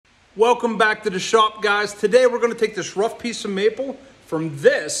Welcome back to the shop, guys. Today we're going to take this rough piece of maple from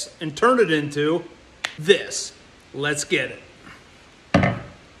this and turn it into this. Let's get it.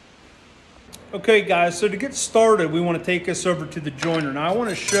 Okay guys, so to get started, we want to take this over to the joiner. Now I want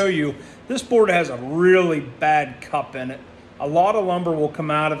to show you, this board has a really bad cup in it. A lot of lumber will come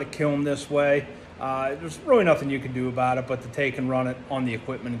out of the kiln this way. There's really nothing you can do about it but to take and run it on the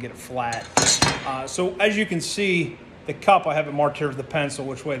equipment and get it flat. So as you can see, the cup, I have it marked here with the pencil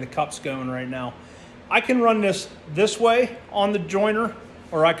which way the cup's going right now. I can run this way on the joiner,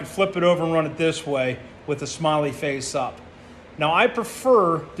 or I could flip it over and run it this way with the smiley face up. Now I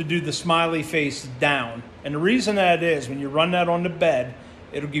prefer to do the smiley face down, and the reason that is, when you run that on the bed,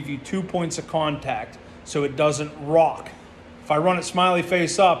 it'll give you 2 points of contact so it doesn't rock. If I run it smiley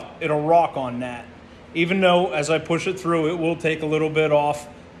face up, it'll rock on that. Even though as I push it through, it will take a little bit off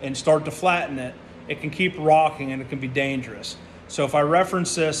and start to flatten it, it can keep rocking and it can be dangerous. So if I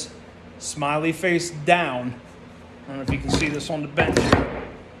reference this smiley face down, I don't know if you can see this on the bench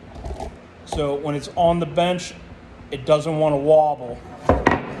here. So when it's on the bench, it doesn't want to wobble.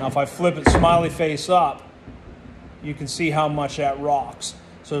 Now if I flip it smiley face up, you can see how much that rocks.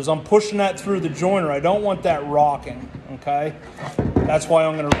 So as I'm pushing that through the joiner, I don't want that rocking, okay? That's why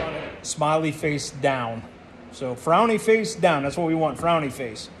I'm gonna run it smiley face down. So frowny face down, that's what we want, frowny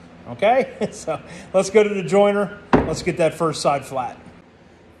face, okay? So let's go to the joiner, let's get that first side flat.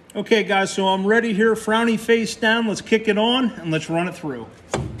 Okay guys, so I'm ready here, frowny face down, let's kick it on and let's run it through.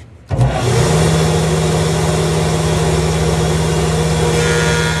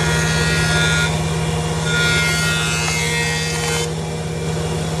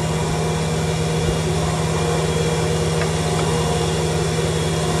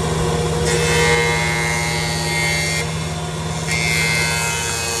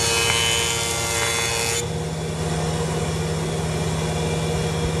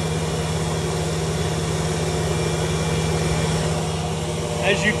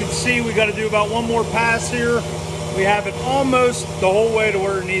 As you can see, we got to do about one more pass here. We have it almost the whole way to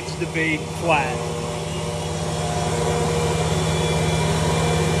where it needs to be flat.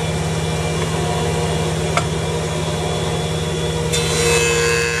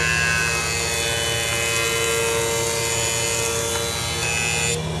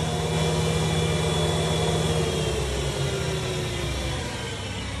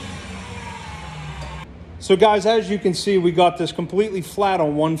 So guys, as you can see, we got this completely flat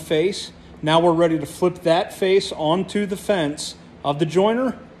on one face. Now we're ready to flip that face onto the fence of the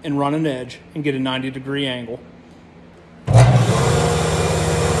joiner and run an edge and get a 90-degree angle.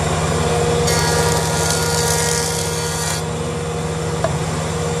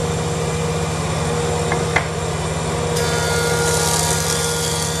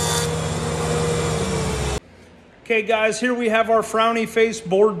 Okay guys, here we have our frowny face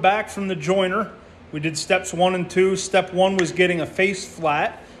board back from the joiner. We did steps 1 and 2. Step 1 was getting a face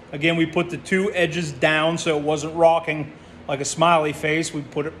flat. Again, we put the 2 edges down so it wasn't rocking like a smiley face. We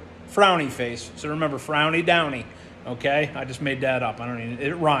put it frowny face. So remember, frowny downy. Okay, I just made that up.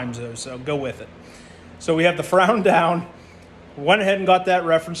 It rhymes though, so go with it. So we have the frown down. Went ahead and got that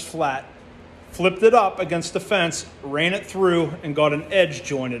reference flat. Flipped it up against the fence, ran it through, and got an edge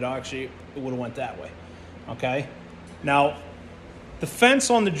jointed. Actually, it would have went that way. Okay, now the fence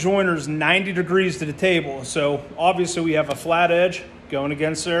on the joiner is 90 degrees to the table, so obviously we have a flat edge going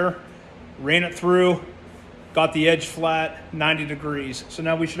against there, ran it through, got the edge flat, 90 degrees. So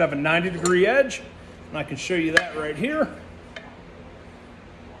now we should have a 90-degree edge, and I can show you that right here.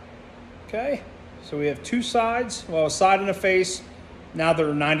 Okay, so we have 2 sides, well, a side and a face, now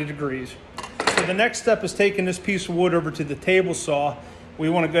they're 90 degrees. So the next step is taking this piece of wood over to the table saw.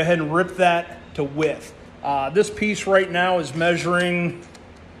 We want to go ahead and rip that to width. This piece right now is measuring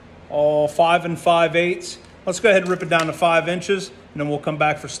 5 5/8. Let's go ahead and rip it down to 5 inches, and then we'll come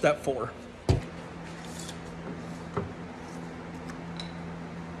back for step 4.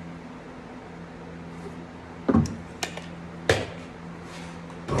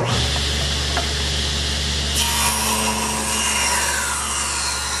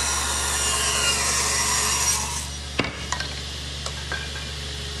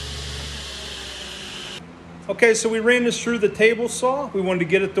 Okay, so we ran this through the table saw. We wanted to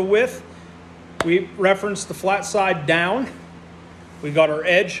get it to width. We referenced the flat side down. We got our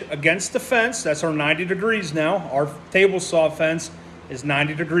edge against the fence. That's our 90 degrees now. Our table saw fence is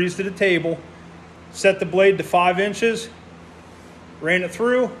 90 degrees to the table. Set the blade to 5 inches. Ran it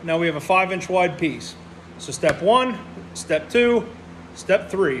through. Now we have a 5-inch wide piece. So step 1, step 2,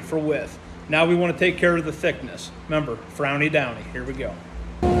 step 3 for width. Now we want to take care of the thickness. Remember, frowny downy. Here we go.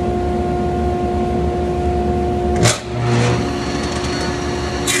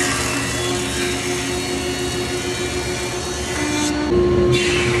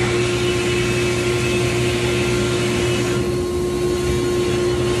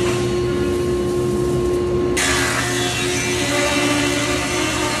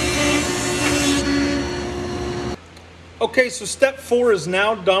 Okay, so step 4 is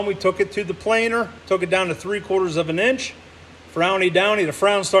now done. We took it to the planer, took it down to 3/4 of an inch. Frowny downy, the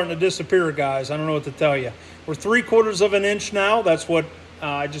frown's starting to disappear, guys. I don't know what to tell you. We're 3/4 of an inch now. That's what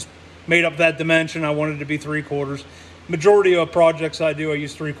I just made up that dimension. I wanted it to be 3/4. Majority of projects I do, I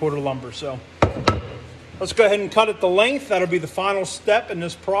use 3/4 lumber. So let's go ahead and cut it the length. That'll be the final step in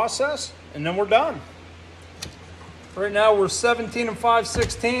this process, and then we're done. Right now we're 17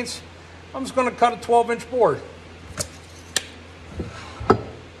 5/16. I'm just going to cut a 12-inch board.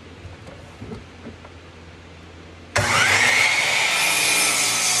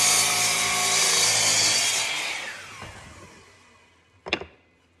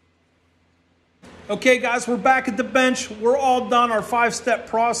 Okay guys, we're back at the bench. We're all done. Our 5-step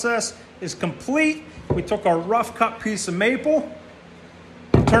process is complete. We took our rough cut piece of maple,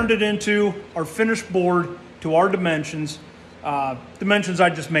 turned it into our finished board to our dimensions. Dimensions I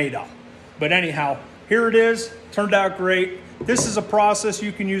just made up. But anyhow, here it is. Turned out great. This is a process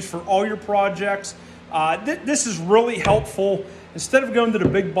you can use for all your projects. This is really helpful. Instead of going to the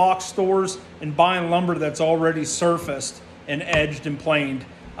big box stores and buying lumber that's already surfaced and edged and planed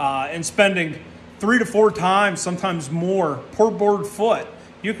and spending 3 to 4 times, sometimes more, per board foot,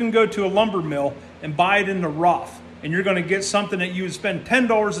 you can go to a lumber mill and buy it in the rough. And you're going to get something that you would spend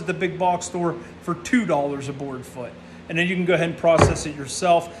 $10 at the big box store for $2 a board foot. And then you can go ahead and process it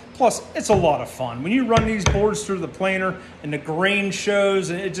yourself. Plus, it's a lot of fun. When you run these boards through the planer and the grain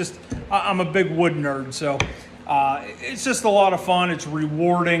shows, and I'm a big wood nerd, so it's just a lot of fun. It's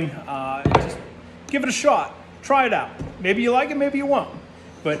rewarding. Just give it a shot. Try it out. Maybe you like it, maybe you won't.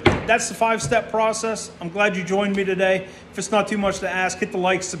 But that's the 5-step process. I'm glad you joined me today. If it's not too much to ask, hit the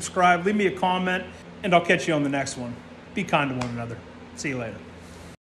like, subscribe, leave me a comment, and I'll catch you on the next one. Be kind to one another. See you later.